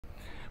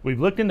We've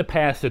looked in the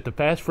past at the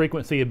fast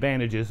frequency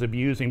advantages of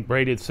using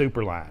braided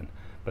superline,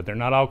 but they're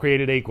not all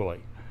created equally.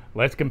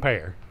 Let's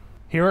compare.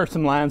 Here are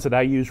some lines that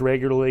I use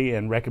regularly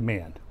and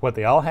recommend. What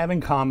they all have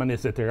in common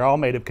is that they're all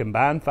made of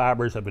combined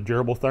fibers of a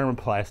durable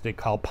thermoplastic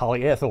called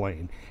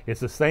polyethylene. It's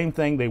the same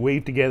thing they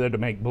weave together to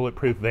make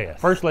bulletproof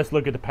vests. First, let's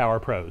look at the Power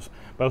Pros.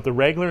 Both the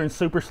regular and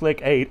Super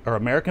Slick 8 are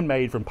American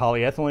made from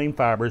polyethylene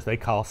fibers they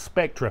call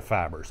Spectra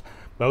fibers.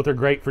 Both are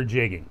great for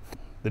jigging.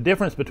 The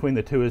difference between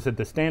the two is that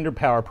the standard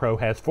Power Pro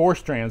has 4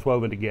 strands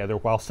woven together,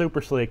 while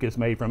Super Slick is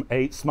made from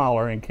 8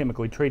 smaller and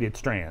chemically treated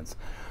strands.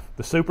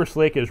 The Super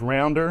Slick is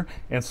rounder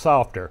and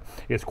softer.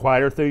 It's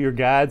quieter through your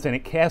guides and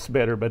it casts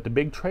better, but the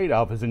big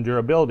trade-off is in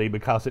durability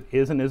because it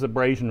isn't as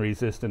abrasion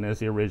resistant as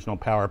the original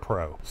Power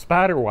Pro.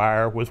 Spider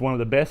Wire was one of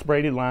the best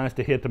braided lines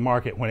to hit the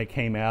market when it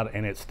came out,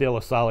 and it's still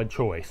a solid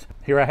choice.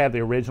 Here I have the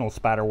original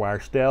Spider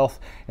Wire Stealth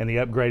and the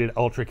upgraded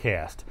Ultra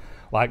Cast.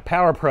 Like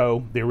Power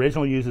Pro, the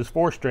original uses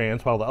 4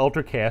 strands while the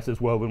Ultra Cast is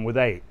woven with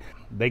 8.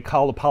 They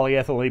call the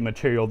polyethylene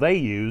material they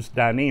use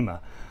Dyneema.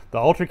 The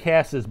Ultra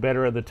Cast is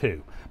better of the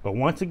two, but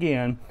once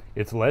again,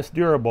 it's less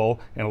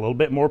durable and a little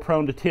bit more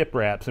prone to tip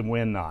wraps and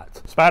wind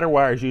knots. Spider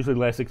Wire is usually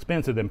less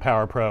expensive than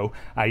Power Pro.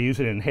 I use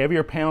it in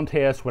heavier pound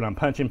tests when I'm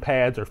punching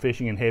pads or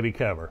fishing in heavy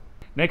cover.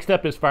 Next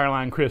up is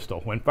Fireline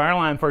Crystal. When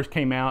Fireline first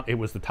came out, it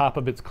was the top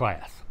of its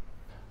class.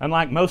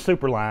 Unlike most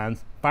super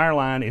lines,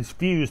 Fireline is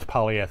fused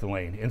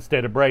polyethylene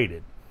instead of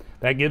braided.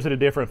 That gives it a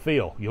different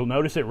feel. You'll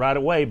notice it right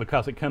away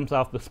because it comes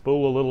off the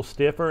spool a little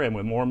stiffer and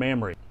with more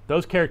memory.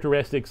 Those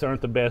characteristics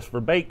aren't the best for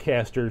bait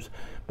casters,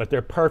 but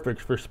they're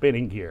perfect for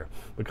spinning gear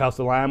because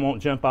the line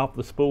won't jump off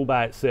the spool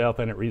by itself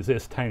and it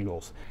resists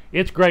tangles.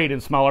 It's great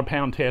in smaller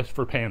pound tests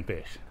for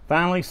panfish.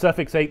 Finally,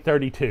 Suffix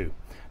 832.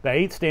 The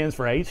 8 stands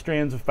for 8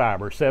 strands of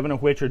fiber, 7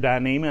 of which are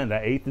Dyneema, and the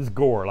 8th is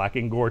Gore, like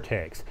in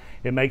Gore-Tex.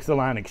 It makes the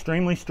line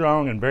extremely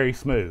strong and very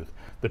smooth.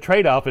 The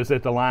trade-off is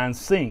that the line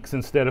sinks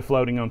instead of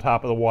floating on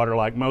top of the water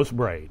like most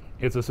braid.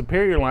 It's a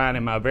superior line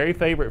and my very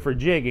favorite for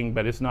jigging,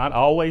 but it's not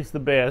always the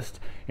best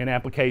in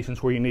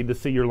applications where you need to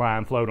see your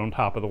line float on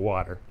top of the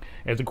water.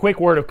 As a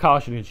quick word of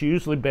caution, it's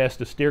usually best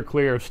to steer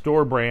clear of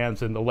store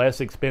brands and the less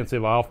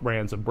expensive off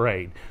brands of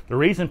braid. The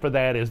reason for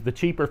that is the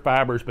cheaper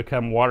fibers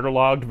become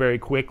waterlogged very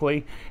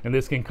quickly, and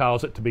this can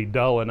cause it to be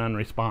dull and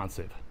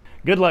unresponsive.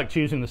 Good luck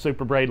choosing the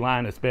Super Braid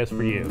line that's best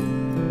for you.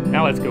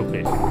 Now let's go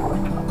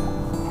fishing.